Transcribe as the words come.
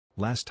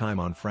Last time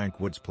on Frank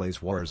Woods Plays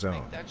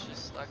Warzone. That's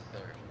just stuck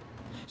there.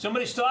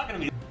 Somebody's talking to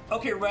me.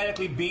 Okay,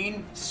 Radically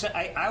Bean,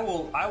 I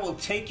will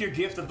take your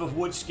gift of the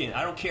wood skin.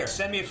 I don't care.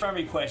 Send me a friend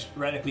request,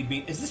 Radically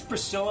Bean. Is this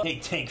Priscilla? Hey,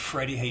 Tank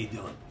Freddy, how you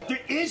doing?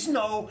 There is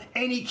no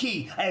any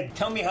key.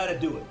 Tell me how to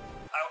do it.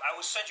 I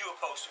will send you a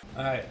poster.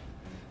 All right.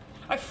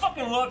 I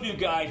fucking love you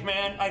guys,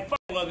 man. I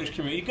fucking love this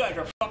community. You guys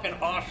are fucking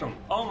awesome.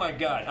 Oh my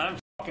God, I'm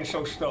fucking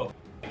so stoked.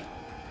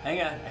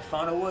 Hang on, I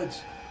found a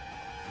woods.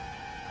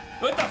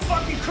 With the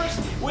fucking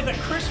with a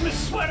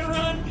Christmas sweater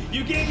on?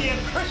 You gave me a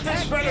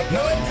Christmas sweater,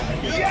 Woods?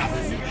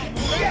 Yes!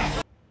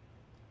 Yes!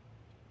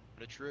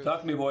 The truth. Talk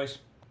to me, boys.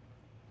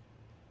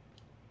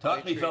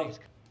 Talk to me, fellas.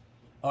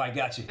 Oh, I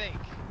got you. Think.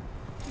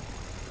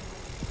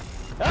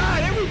 Ah,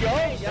 there we go.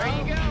 There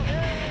you go.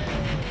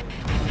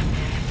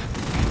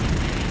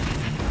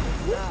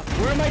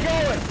 Where am I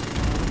going?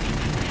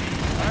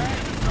 Alright,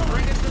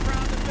 bring us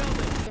around the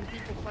building. Some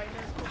people fighting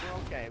us, but we're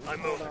okay. We can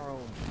hold our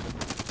own.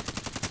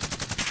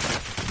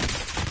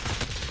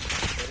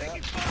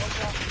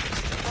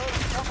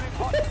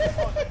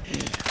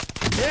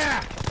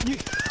 Yeah!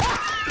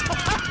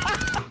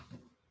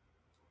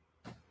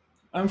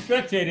 I'm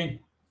spectating.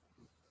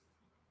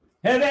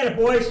 Have at it,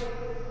 boys.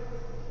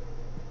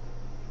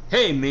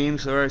 Hey,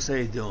 memes, how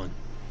you doing?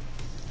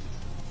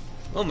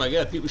 Oh my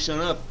God, people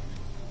showing up.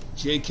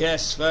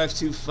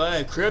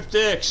 JCast525,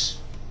 Cryptics.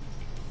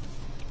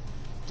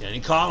 Danny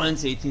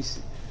Collins, 18.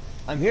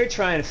 I'm here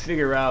trying to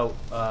figure out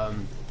a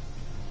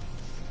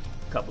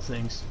couple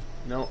things.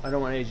 No, I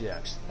don't want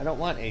Ajax. I don't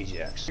want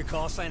Ajax. Your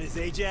call sign is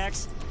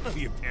Ajax? What are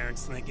your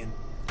parents thinking?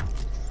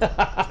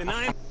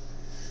 I'm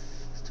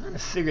trying to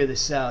figure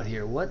this out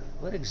here. What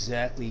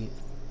exactly?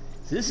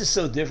 So this is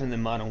so different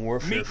than Modern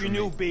Warfare. Meet your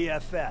new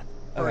BFF.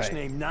 First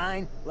name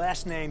 9,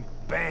 last name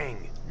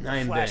Bang.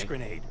 9 Flash Bang.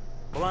 grenade.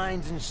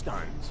 Blinds and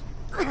stuns.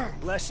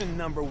 Lesson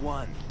number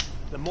 1.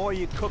 The more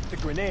you cook the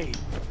grenade,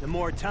 the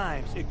more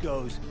times it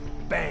goes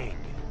bang.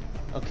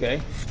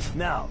 Okay.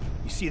 Now,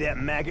 you see that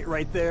maggot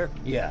right there?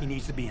 Yeah. He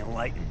needs to be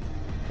enlightened.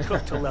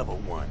 Cook to level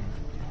 1.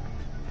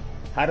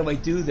 How do I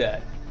do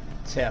that?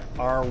 Tap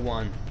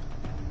R1.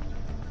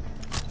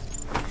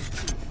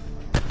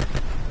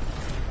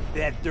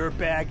 That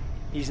dirtbag,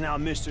 he's now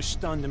Mr.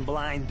 Stunned and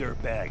Blind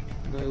Dirtbag.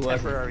 No, he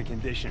wasn't. Temporary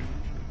condition.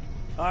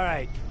 All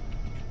right,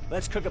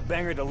 let's cook a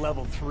banger to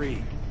level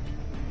 3.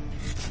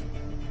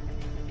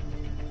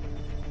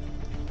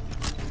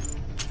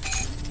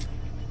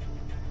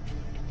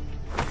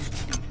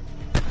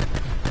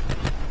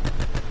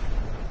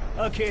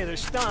 Okay, they're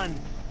stunned.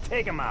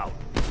 Take them out.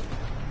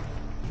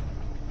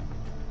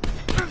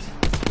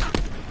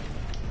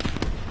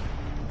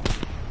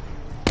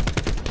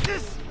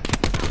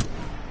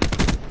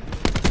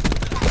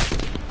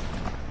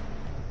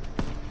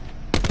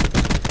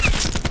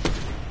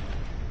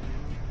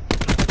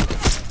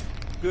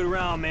 Good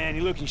round, man.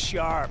 You're looking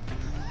sharp.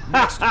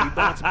 Next, we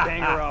bounce a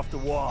banger off the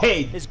wall.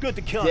 Hey, it's good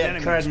to kill an yeah,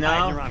 enemy that's Cardinal.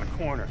 hiding around a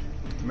corner.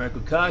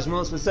 American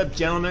Cosmos, what's up,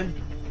 gentlemen?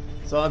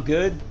 It's all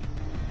good?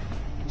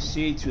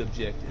 Proceed to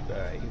objective.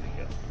 Alright, here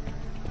we go.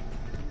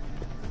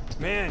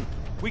 Man,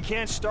 we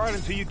can't start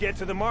until you get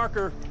to the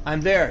marker.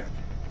 I'm there.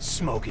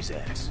 Smoke his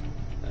ass.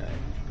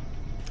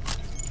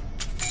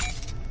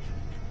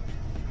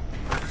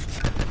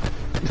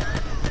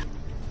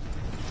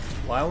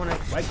 Alright.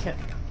 Why can't...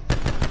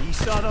 He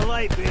saw the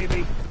light,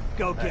 baby.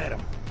 Go get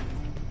him.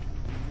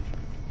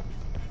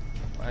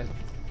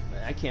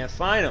 I can't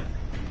find him.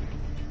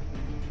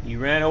 He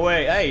ran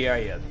away. Hey, are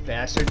you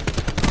bastard?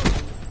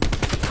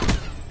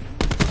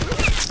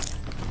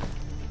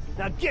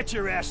 Now get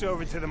your ass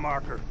over to the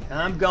marker.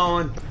 I'm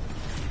going.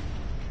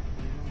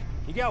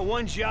 You got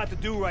one job to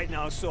do right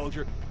now,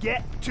 soldier.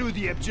 Get to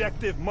the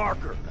objective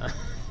marker.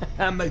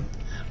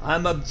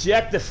 I'm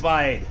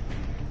objectified.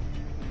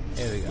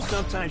 There we go.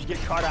 Sometimes you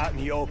get caught out in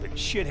the open.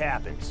 Shit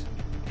happens.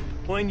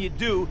 When you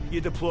do,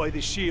 you deploy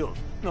the shield.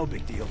 No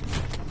big deal.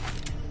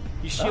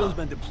 Your shield's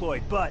been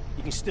deployed, but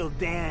you can still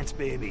dance,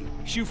 baby.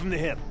 Shoot from the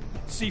hip.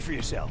 See for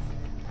yourself.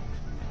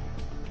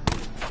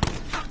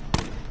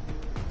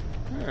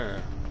 Huh.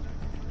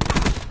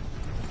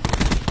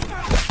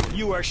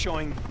 You are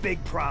showing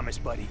big promise,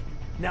 buddy.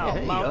 Now,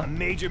 Yeah, mount a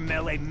major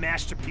melee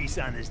masterpiece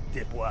on this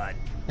dipwad.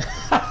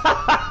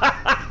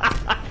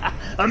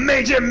 A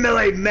major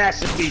melee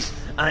masterpiece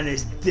on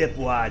this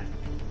dipwad.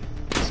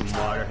 Some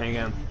water, hang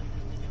on.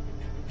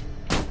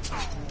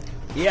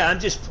 Yeah, I'm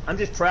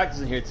just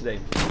practicing here today.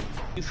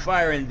 You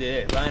fire into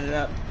it, line it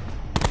up.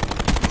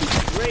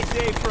 Great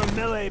day for a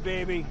melee,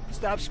 baby.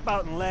 Stop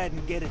spouting lead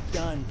and get it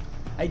done.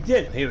 I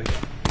did. Here we go.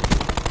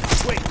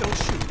 Wait, don't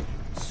shoot.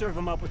 Serve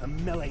him up with a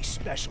melee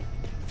special.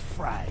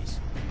 Fries.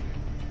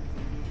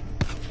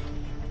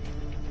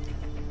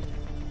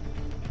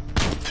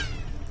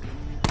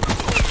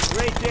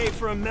 Great day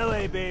for a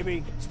melee,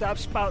 baby. Stop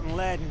spouting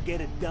lead and get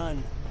it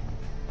done.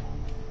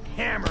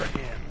 Hammer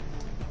him.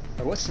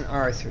 Or what's an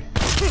R3?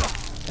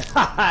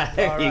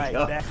 There you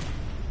go.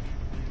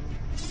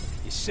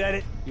 You set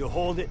it, you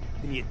hold it,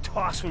 and you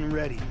toss when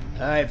ready.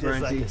 All right, Just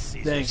Bernzy. like a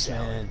Caesar Thanks,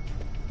 salad. man.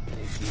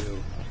 Thank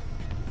you.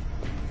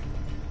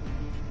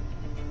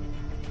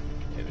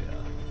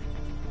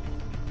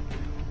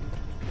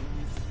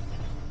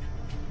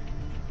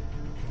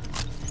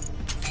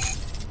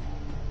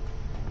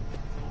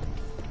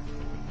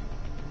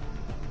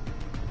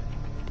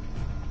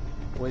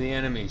 Where are the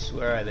enemies?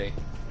 Where are they?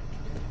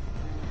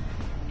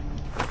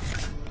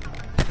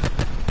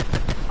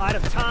 Out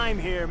of time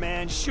here,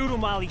 man. Shoot him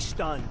while he's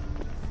stunned.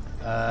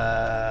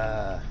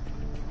 I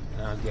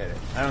don't get it.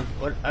 I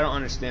don't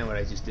understand what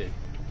I just did.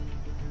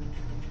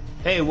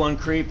 Hey, one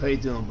creep. How you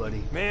doing,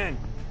 buddy? Man,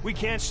 we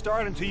can't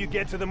start until you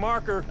get to the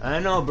marker. I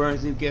know,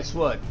 Burnsley. Guess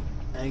what?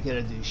 I ain't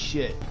gotta do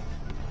shit.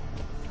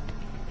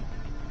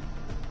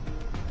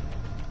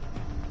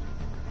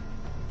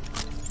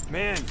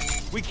 Man,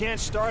 we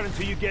can't start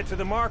until you get to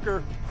the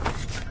marker.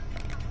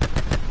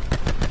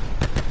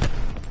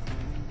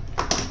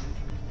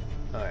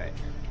 Alright.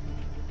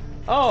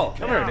 Oh,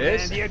 Come there on, it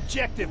is. man, the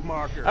objective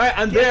marker. Alright,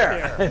 I'm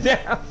Get there.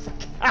 There.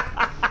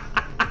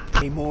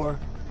 Any more?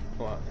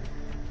 What?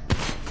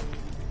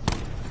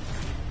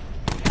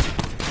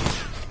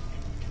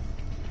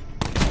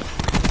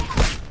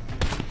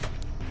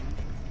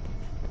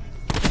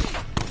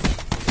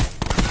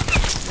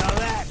 Now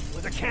that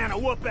was a can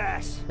of whoop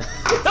ass.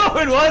 No,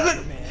 it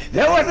wasn't.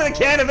 That wasn't a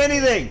can of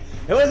anything.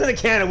 It wasn't a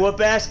can of whoop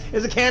ass. It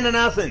was a can of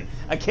nothing.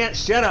 I can't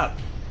shut up.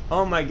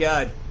 Oh my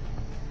god.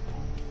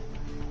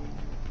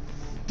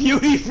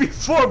 Beauty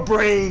before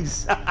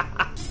brains.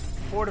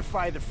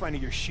 Fortify the front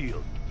of your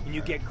shield, and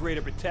you get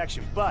greater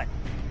protection, but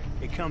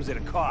it comes at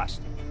a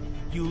cost.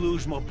 You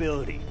lose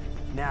mobility.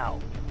 Now,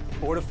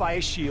 fortify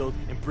a shield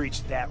and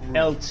breach that room.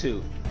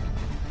 L2.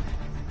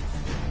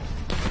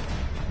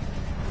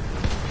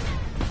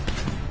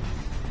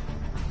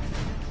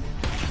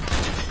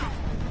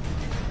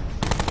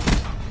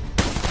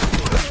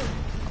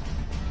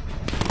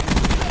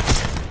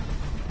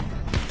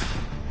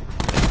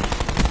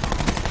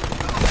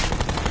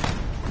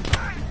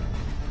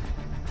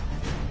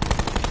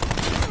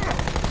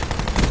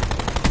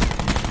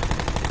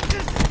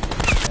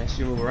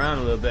 Move around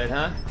a little bit,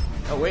 huh?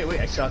 Oh, wait,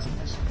 I saw some.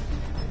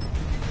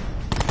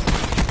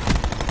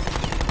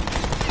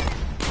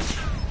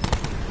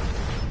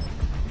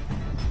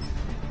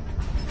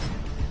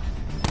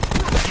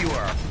 You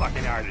are a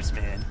fucking artist,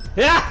 man.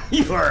 Yeah,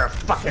 you are a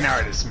fucking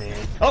artist, man.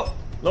 Oh,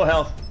 low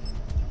health.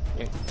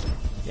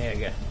 There you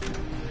go.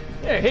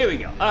 There, here we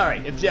go. All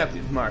right,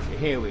 objective marker.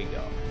 Here we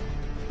go.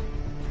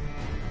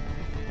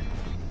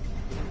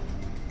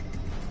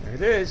 There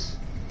it is.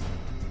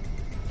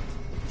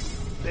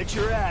 Bet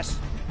your ass.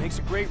 Makes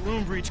a great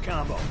room breach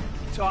combo.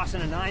 Toss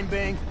in a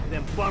 9-bang,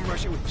 then bum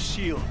rush it with the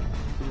shield.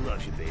 Who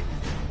loves you, baby?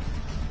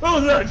 Who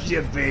loves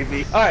you,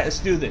 baby? All right, let's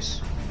do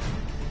this.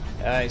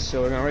 All right,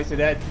 so we're going right through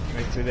that,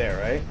 right through there,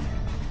 right?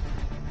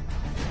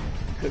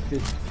 Cook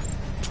this.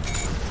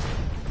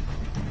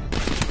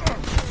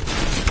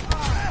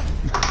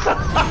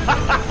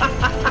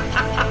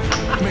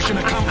 Mission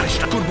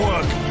accomplished. Good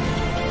work.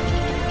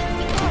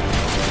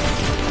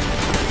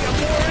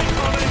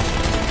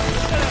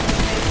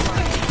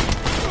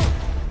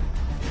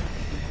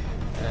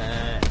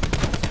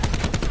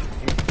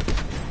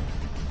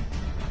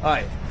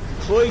 Alright,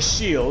 deploy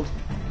shield.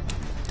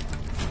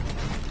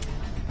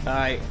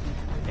 Alright,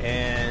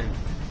 and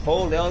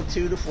hold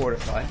L2 to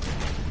fortify.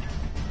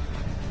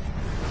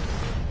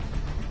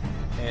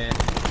 And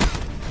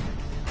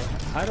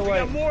how do We I...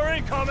 got more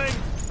incoming!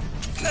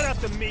 Set up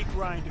the meat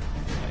grinder.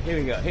 Here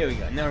we go, here we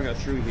go. Now we're going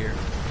through here.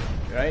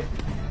 Right?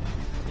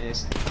 And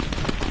it's...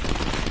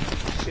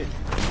 Shit.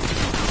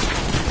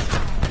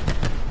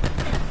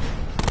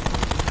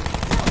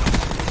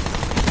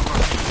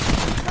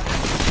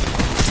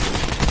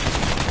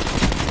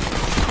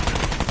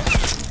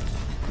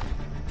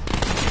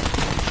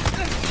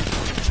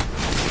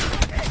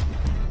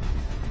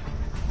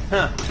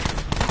 Huh.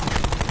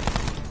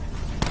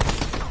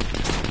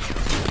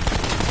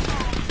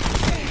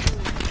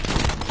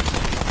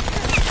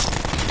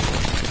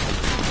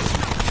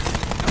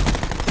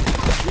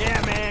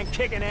 Yeah, man,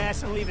 kicking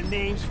ass and leaving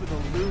names for the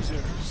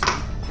losers.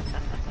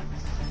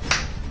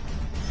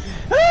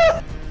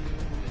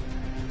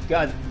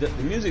 God, the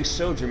music's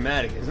so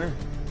dramatic, isn't it?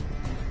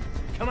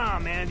 Come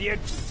on, man,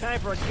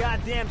 time for a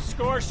goddamn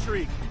score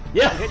streak.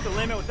 Yeah. You hit the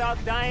limit without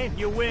dying,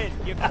 you win.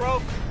 You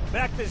croak,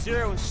 back to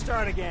 0 and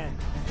start again.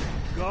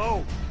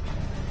 Go.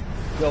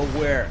 Go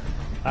where?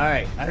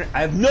 Alright, I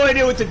have no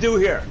idea what to do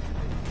here.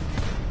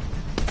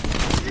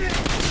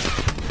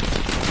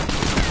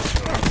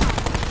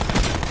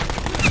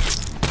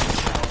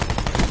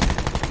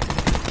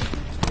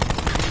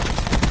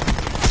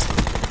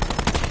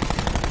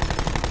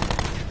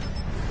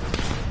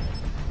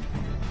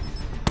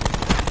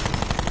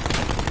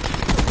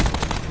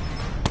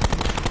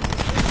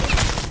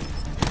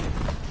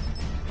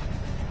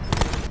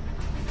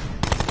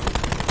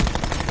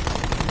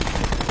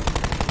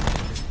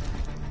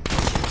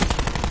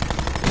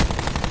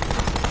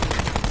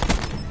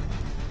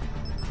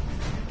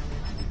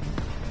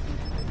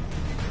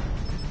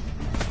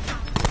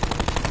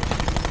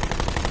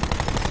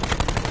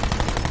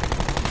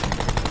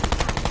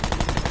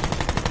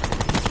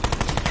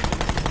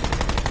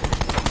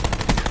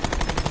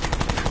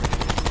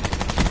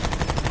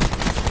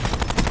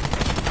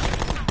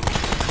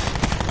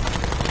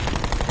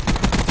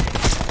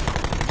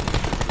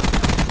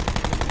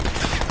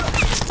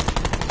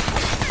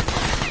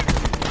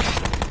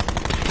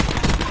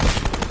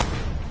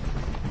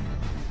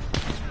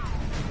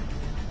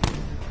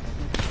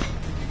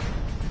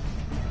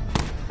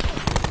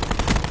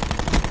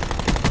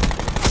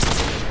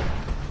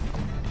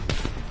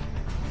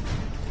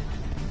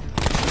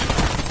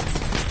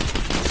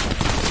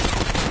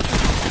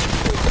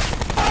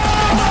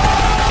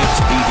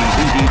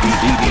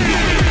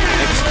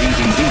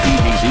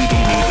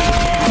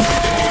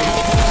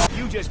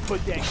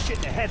 put that shit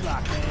in a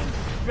headlock, man.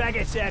 Drag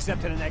its ass up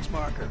to the next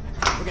marker.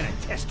 We're gonna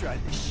test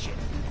drive this shit.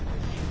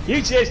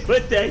 You just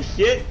put that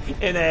shit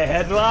in a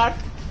headlock?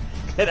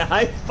 Can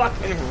I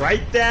fucking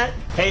write that?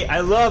 Hey, I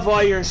love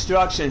all your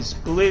instructions.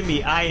 Believe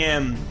me, I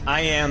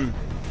am.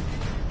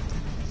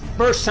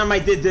 First time I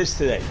did this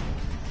today.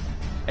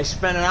 I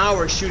spent an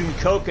hour shooting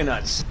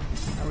coconuts.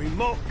 A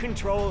remote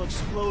control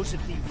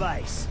explosive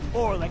device.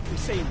 Or, like we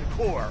say in the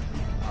Corps,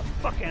 a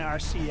fucking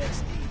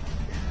RCXD.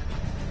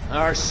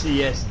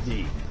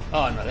 RCSD.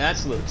 Oh no,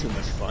 that's a little too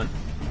much fun.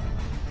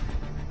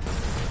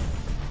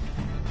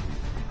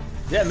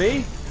 Is that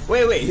me?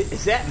 Wait,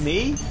 is that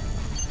me?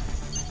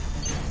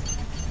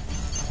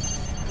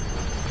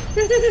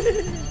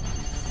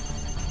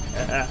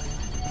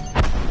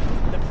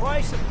 The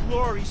price of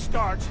glory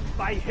starts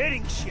by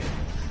hitting shit.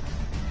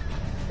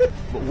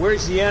 But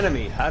where's the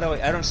enemy? How do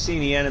I don't see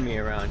any enemy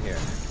around here.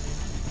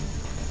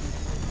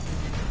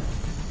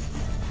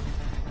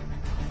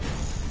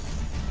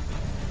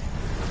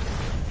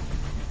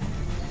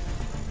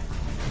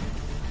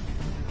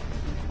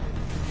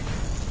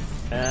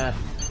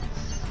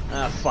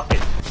 Fuck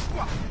it.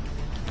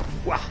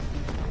 Wah.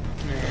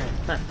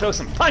 Throw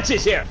some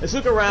punches here. Let's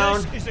look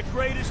around. This is the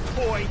greatest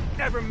toy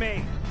ever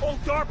made. Old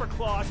DARPA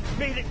Claus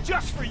made it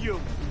just for you.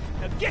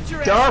 Now get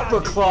your ass DARPA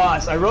out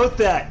Claus. I wrote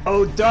that.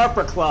 Oh,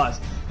 DARPA Claus.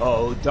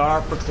 Oh,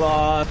 DARPA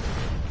Claus.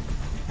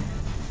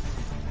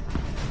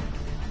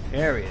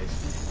 There he is.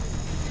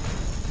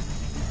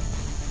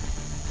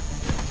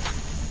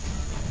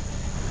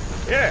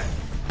 Here.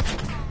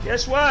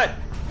 Guess what?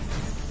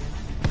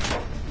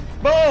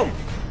 Boom.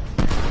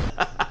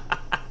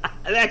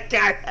 That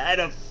guy had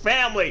a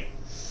family.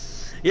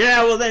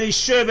 Yeah, well then he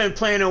should have been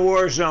playing a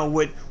Warzone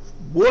with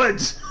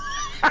Woods.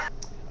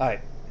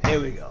 Alright,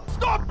 here we go.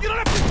 Stop! You don't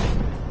have to...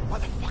 Why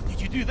the fuck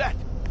did you do that?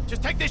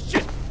 Just take this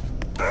shit!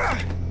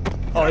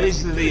 Oh,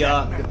 these are the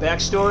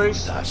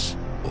backstories? Us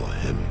or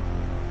him?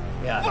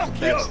 Yeah,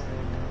 Fuck you!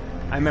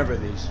 I remember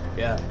these,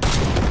 yeah.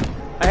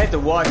 I had to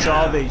watch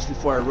all these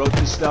before I wrote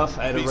this stuff.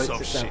 I had to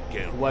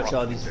watch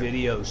all these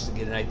videos to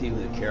get an idea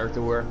who the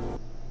character were.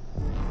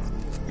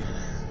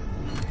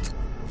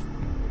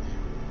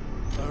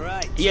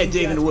 Alright. Yeah,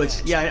 David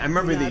Woods. Yeah, I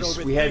remember these.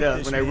 We had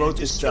when I wrote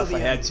this stuff, I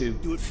had to.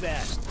 Do it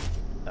fast.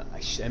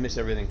 I miss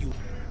everything.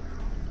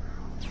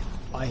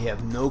 I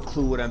have no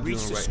clue what I'm doing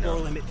Reach the right score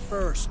now. limit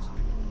first.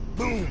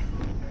 Boom.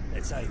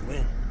 That's how you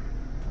win.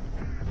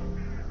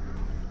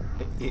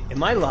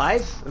 Am I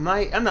live? I'm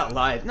not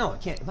live. No, I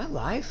can't. Am I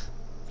live?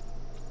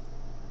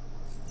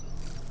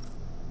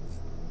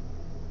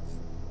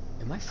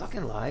 Am I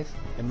fucking live?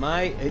 Am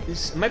I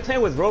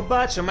playing with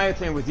robots or am I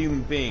playing with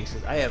human beings?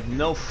 I have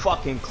no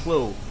fucking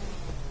clue.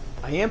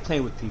 I am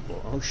playing with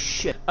people. Oh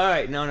shit.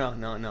 Alright, no.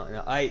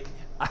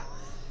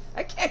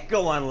 I can't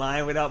go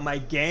online without my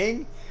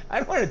gang. I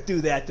don't want to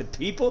do that to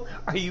people.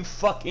 Are you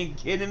fucking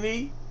kidding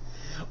me?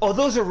 Oh,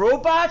 those are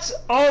robots?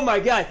 Oh my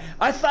god.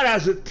 I thought I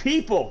was with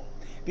people.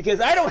 Because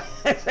I don't,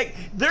 it's like,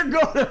 they're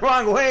going the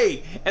wrong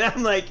way. And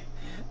I'm like,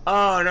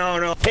 oh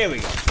no. Here we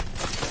go.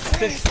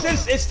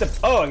 Since it's the,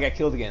 oh, I got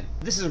killed again.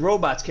 This is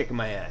robots kicking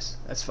my ass.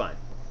 That's fine.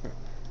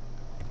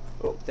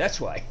 Oh, that's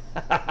why.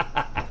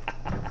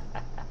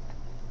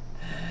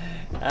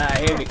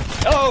 Here we go.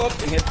 Oh, up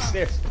and hit the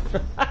stairs.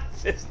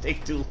 This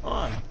take too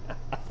long.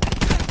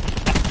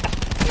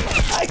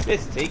 I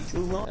just take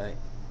too long. Right.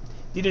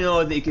 Did you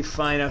know that you could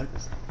find out?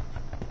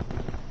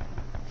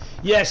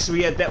 Yes,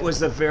 we had. That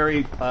was a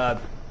very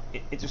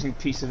interesting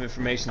piece of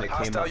information that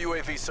came up. Hostile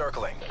UAV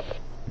circling.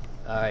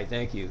 All right,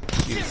 thank you.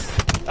 Shoot.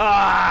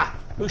 Ah!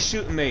 Who's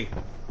shooting me?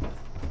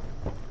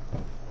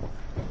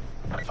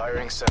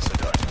 Firing sensor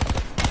dart.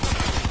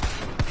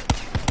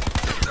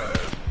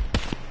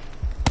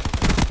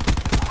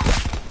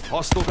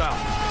 Hostile down.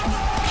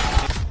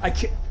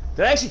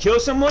 Did I actually kill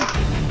someone?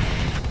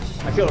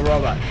 I killed a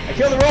robot. I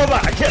killed a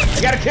robot. I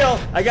got a kill.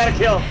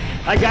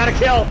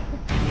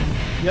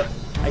 Yep,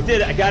 I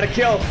did it. I got a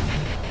kill.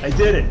 I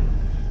did it.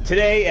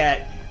 Today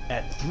at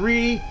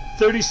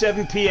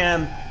 3:37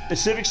 p.m.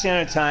 Pacific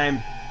Standard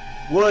Time,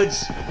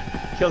 Woods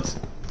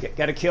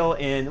got a kill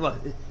in. Well,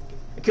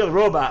 I killed a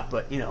robot,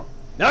 but you know.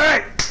 All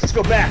right, let's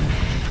go back.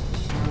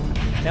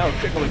 Now we're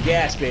cooking with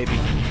gas, baby.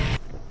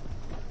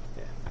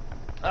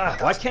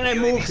 Why can't I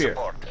move here?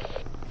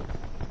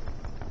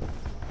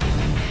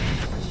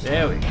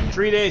 There we go.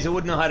 3 days I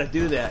wouldn't know how to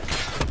do that.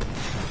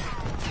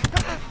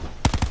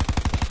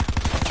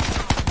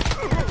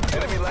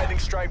 Enemy lightning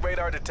strike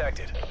radar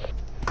detected.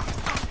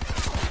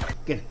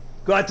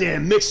 Go out there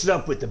and mix it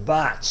up with the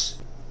bots.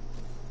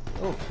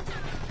 Oh.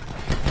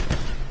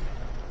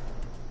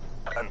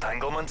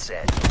 Entanglement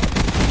set.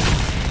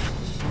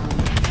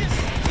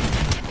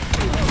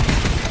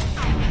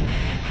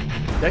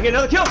 Did I get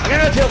another kill? I got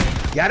another kill.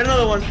 Got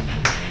another one.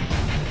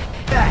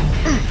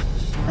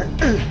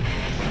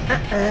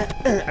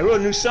 I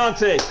wrote a new song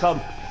today called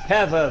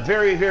 "Have a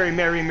Very, Very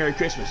Merry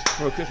Christmas."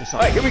 Or a Christmas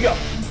song. All right, here we go.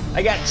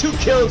 I got 2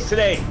 kills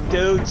today,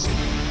 dudes.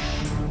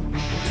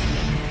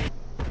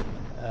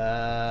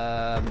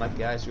 My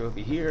guys are over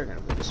here. I'm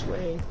gonna go this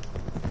way.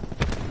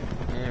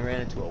 And I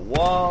ran into a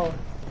wall.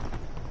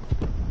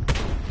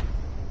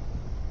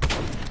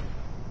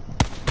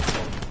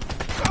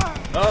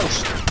 Oh,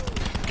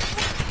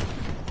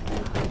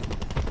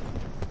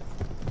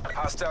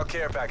 Hostile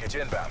care package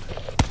inbound.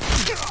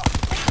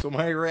 So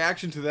my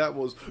reaction to that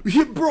was,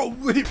 yeah, bro.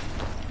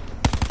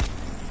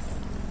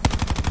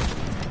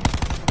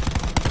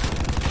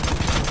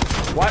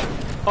 what?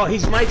 Oh,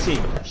 he's my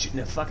team. I'm shooting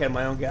the fuck out of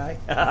my own guy.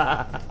 Did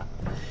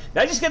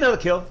I just get another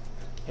kill?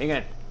 Hang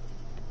on.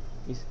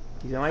 He's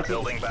on my team.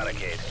 Building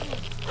barricade.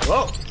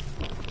 Whoa!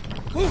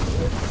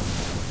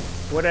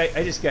 What?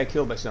 I just got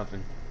killed by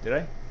something. Did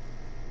I?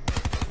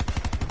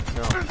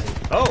 No.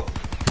 Oh!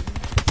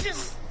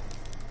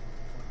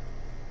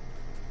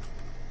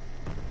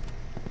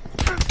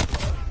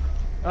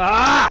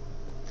 Ah!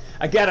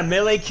 I got a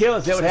melee kill.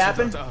 Is that what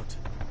happened?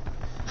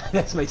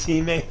 That's my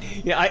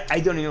teammate. Yeah, I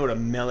don't even know what a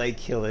melee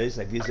kill is.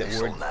 I've used that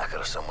word.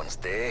 Knacker someone's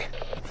day.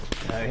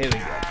 Here we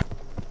go.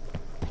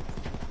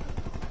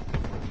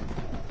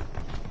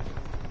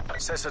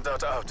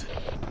 Sessadot out.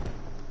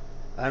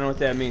 I don't know what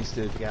that means,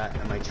 dude. God,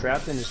 am I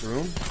trapped in this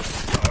room?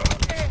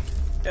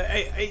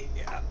 I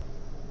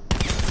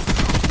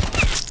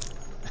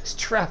was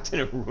trapped in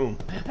a room.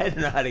 I don't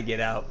know how to get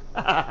out.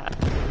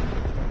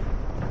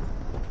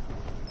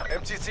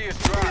 MTC is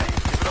dry.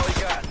 Give it all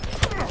you got.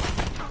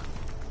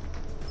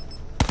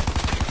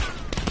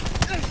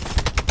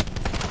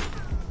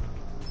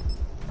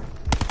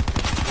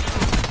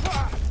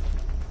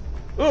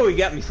 Oh, he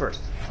got me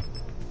first.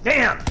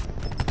 Damn!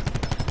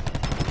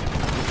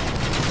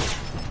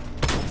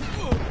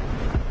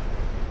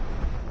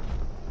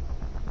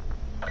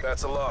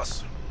 That's a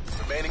loss.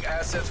 Remaining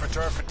assets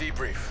return for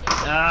debrief.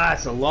 Ah,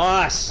 it's a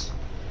loss.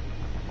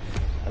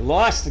 I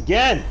lost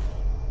again.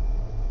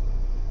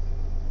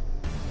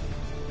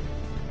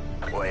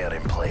 Wire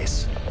in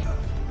place.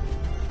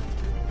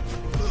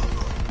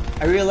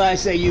 I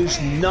realized I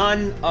used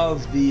none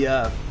of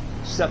the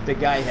stuff the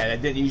guy had. I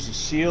didn't use the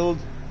shield.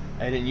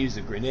 I didn't use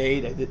the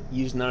grenade. I didn't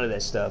use none of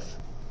that stuff.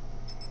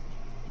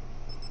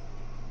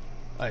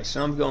 Alright,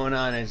 so I'm going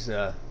on as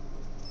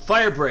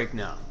fire break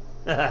now.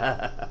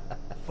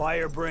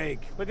 Fire break.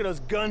 Look at those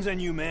guns on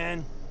you,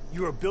 man.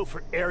 You are built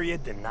for area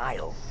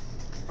denial.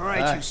 All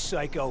right, you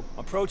psycho.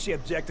 Approach the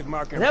objective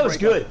marker. And that was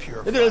break out good. the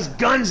purifier. Look at those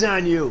guns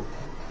on you.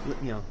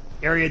 You know,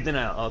 area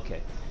denial.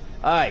 Okay.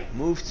 All right,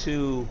 move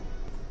to.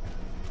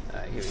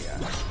 Here we are.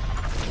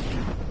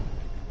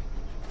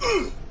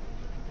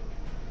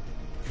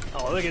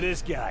 Oh, look at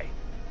this guy.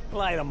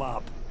 Light him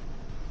up.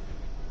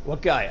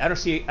 What guy? I don't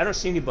see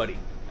anybody.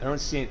 I don't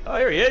see. Oh,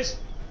 here he is.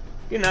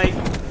 Good night.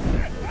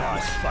 Oh,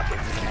 it's fucking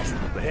nasty.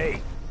 But hey,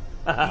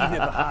 even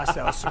if a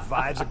hostile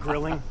survives a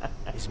grilling,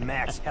 his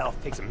max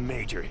health takes a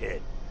major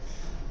hit.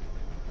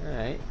 All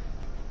right.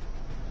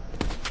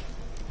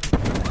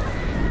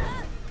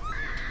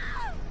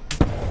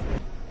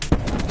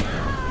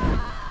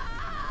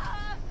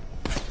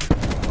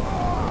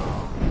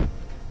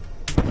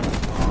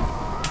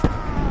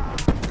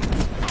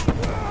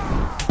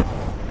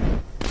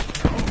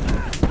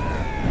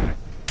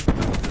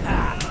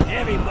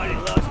 Everybody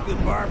loves a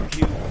good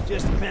barbecue.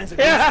 Just depends on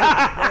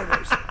who's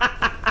burgers.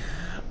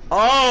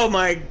 Oh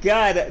my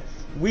God,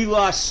 we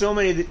lost so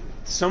many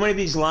of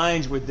these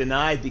lines were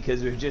denied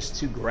because they're just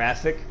too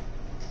graphic.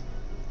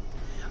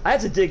 I had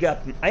to dig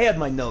up. I have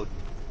my note.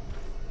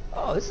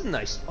 Oh, this is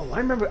nice. Oh,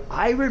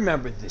 I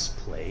remember this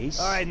place.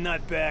 All right,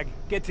 nutbag,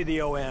 get to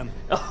the OM.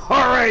 All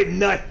right,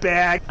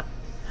 nutbag.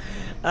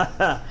 All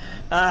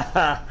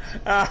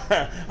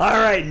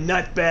right,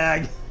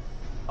 nutbag.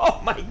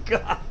 Oh my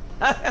God.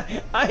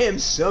 I am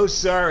so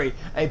sorry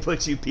I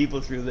put you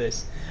people through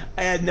this.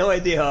 I had no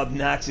idea how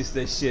obnoxious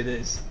this shit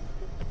is.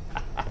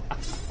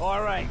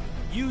 All right,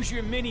 use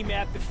your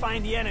mini-map to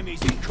find the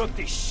enemies and cook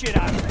the shit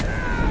out of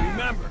them.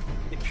 Remember,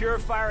 the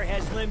purifier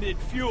has limited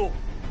fuel.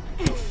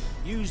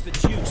 Use the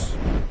juice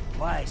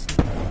wisely.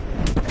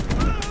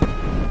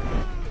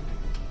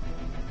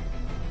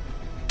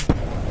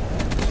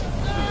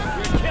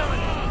 You're killing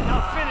it.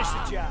 Now finish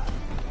the job.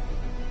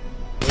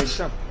 There's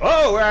some.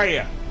 Oh, where are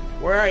you?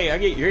 Where are you?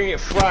 You're gonna get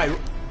fried.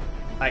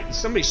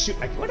 Somebody shoot.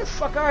 What the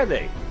fuck are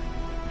they?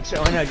 So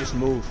why not just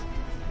move?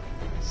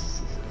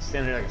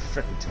 Standing there like a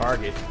freaking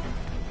target.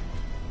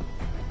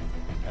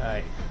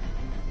 Alright.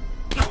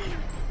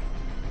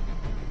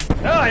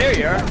 Oh, here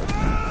you are.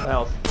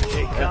 Well.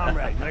 Hey,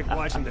 comrade, you like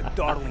watching the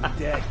dawdling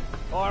dead.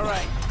 All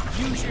right,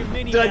 use your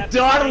mini. The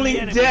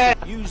dawdling dead.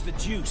 Use the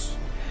juice.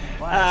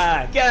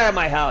 Get out of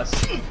my house.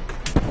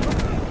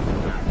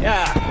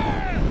 Yeah.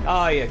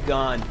 Oh, you're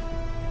gone.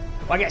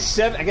 Well, I got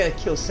 7. I gotta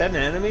kill 7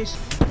 enemies.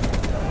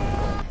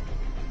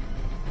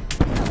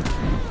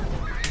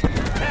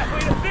 Halfway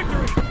to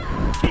victory.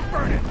 Keep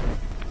burning.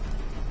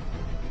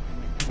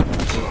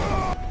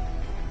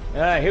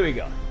 Here we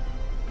go.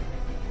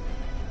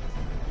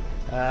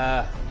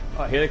 Oh,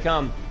 here they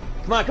come.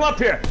 Come on, come up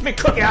here. Let me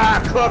cook you.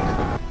 Cook.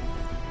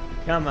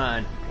 Come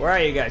on. Where are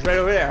you guys? Right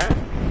over there, huh?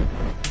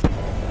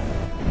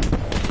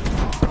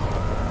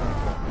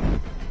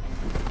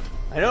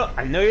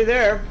 I know you're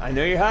there. I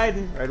know you're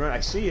hiding. Right around. I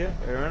see you.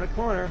 Right around the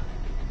corner.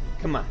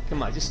 Come on,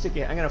 come on. Just stick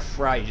your. I'm gonna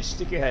fry you. Just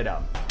stick your head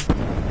out.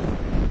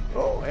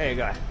 Oh, there you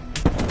go.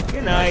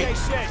 Good Like I night.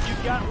 said,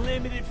 you've got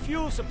limited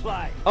fuel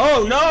supply.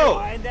 Oh, no!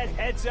 And that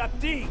heads up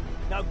D.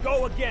 Now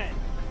go again.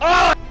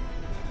 Oh!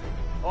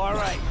 All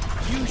right,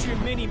 use your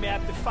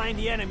mini-map to find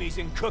the enemies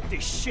and cook the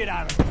shit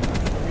out of them.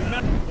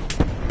 Remember?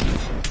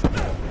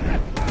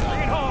 Bring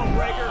it home,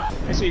 Breaker.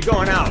 I see you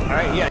going out. All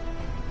right, yeah.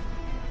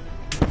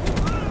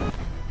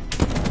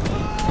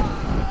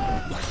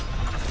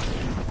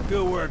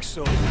 Good work,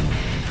 soldier.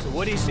 So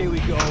what do you say we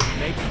go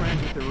make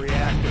friends with the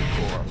reactor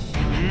core?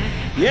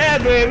 Yeah,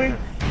 baby.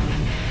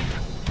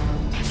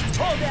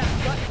 Hold that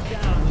button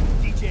down with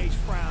the DJ's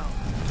frown.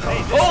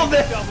 Hey, this Hold is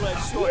it. a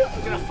double-edged sword.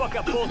 It's gonna fuck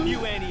up both you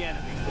and the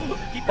enemy.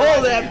 Keep your eyes Hold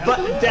on that your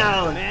button health.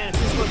 down. Man, if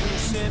this wasn't a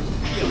sim,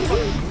 you'd be a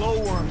fucking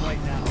glowworm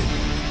right now.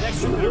 Next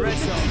trip to the red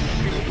zone,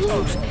 you're gonna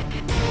toast.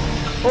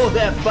 Hold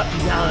that button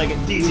down like a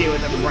DJ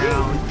with a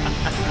frown.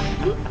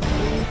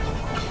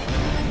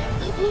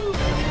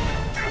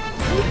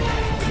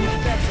 The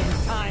effects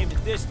of time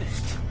and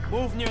distance.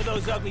 Move near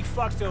those ugly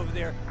fucks over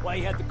there while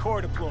you have the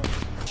core deployed.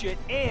 Shit,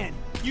 and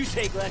you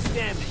take less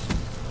damage.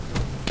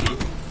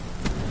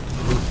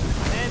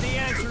 And the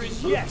answer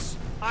is yes.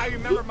 I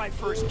remember my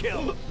first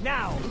kill.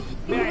 Now,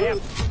 may I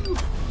have...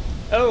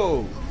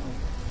 Oh.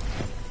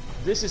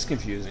 This is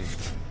confusing.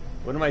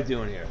 What am I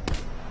doing here?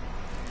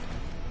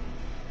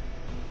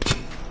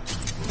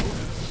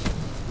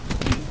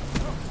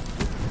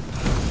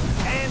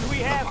 And we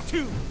have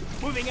two.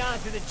 Moving on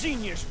to the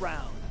genius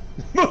round.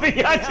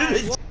 Moving on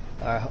to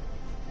the...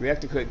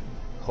 reactor could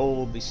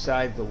hold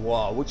beside the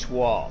wall. Which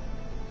wall?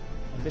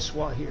 This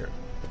wall here.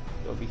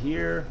 Over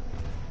here.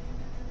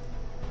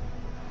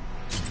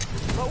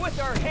 But with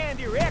our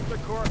handy reactor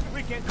core,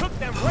 we can cook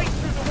them right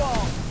through the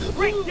wall.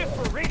 Great gift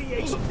for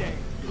Radiation Day.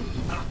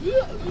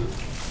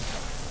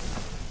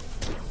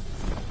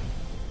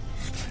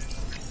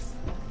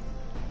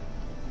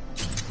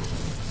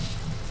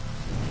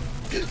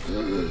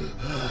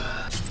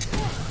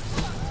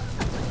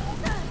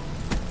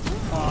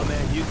 Oh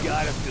man, you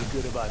gotta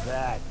feel good about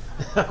that.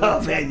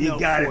 Oh man, you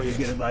gotta be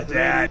good about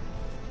that.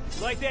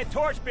 Light that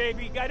torch,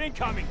 baby. Got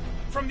incoming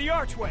from the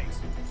archways.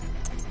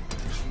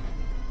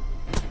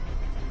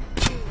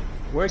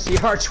 Where's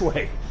the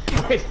archway?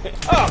 Wait,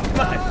 oh,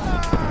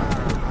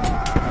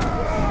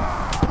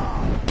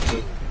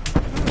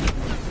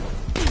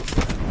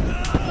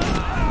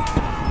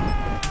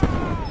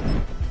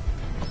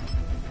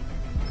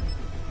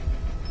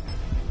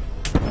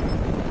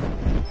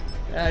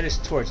 God.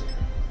 Just towards it.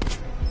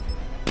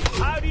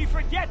 How do you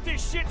forget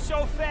this shit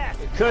so fast?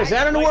 Because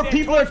I don't know Like where that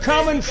people are torch,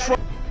 coming baby, from.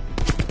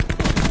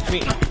 I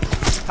mean,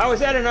 how is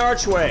that an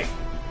archway?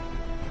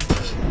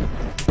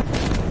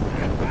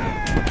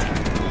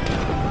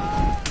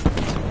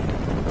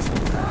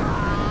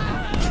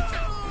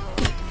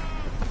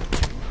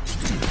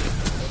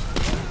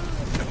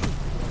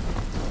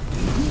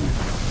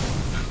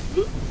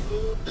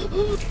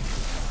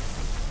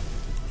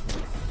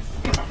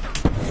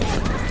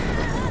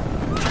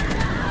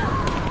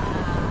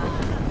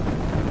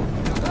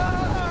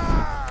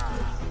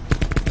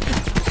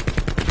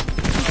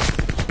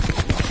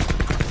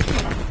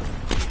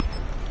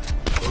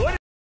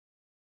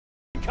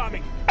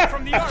 Coming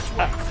from the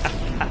archway.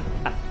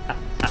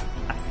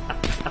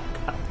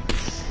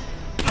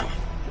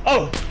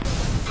 Oh!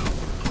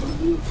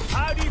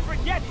 How do you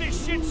forget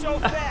this shit so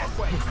fast?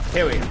 Wait.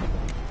 Here we go.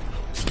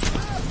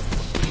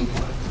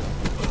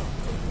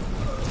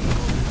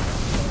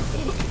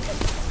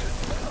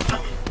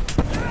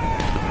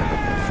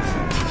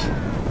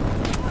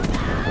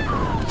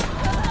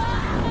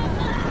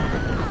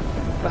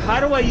 But how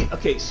do I...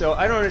 Okay, so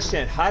I don't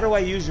understand. How do I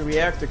use a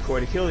reactor core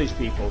to kill these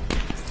people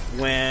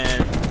when...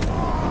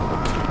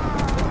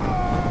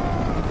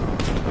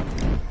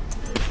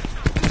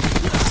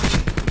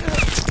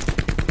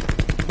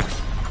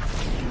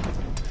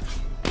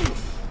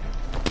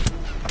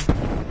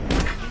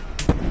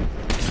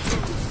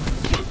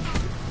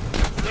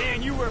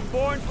 Man, you were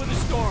born for the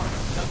storm.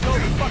 Now go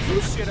fuck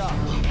this shit up.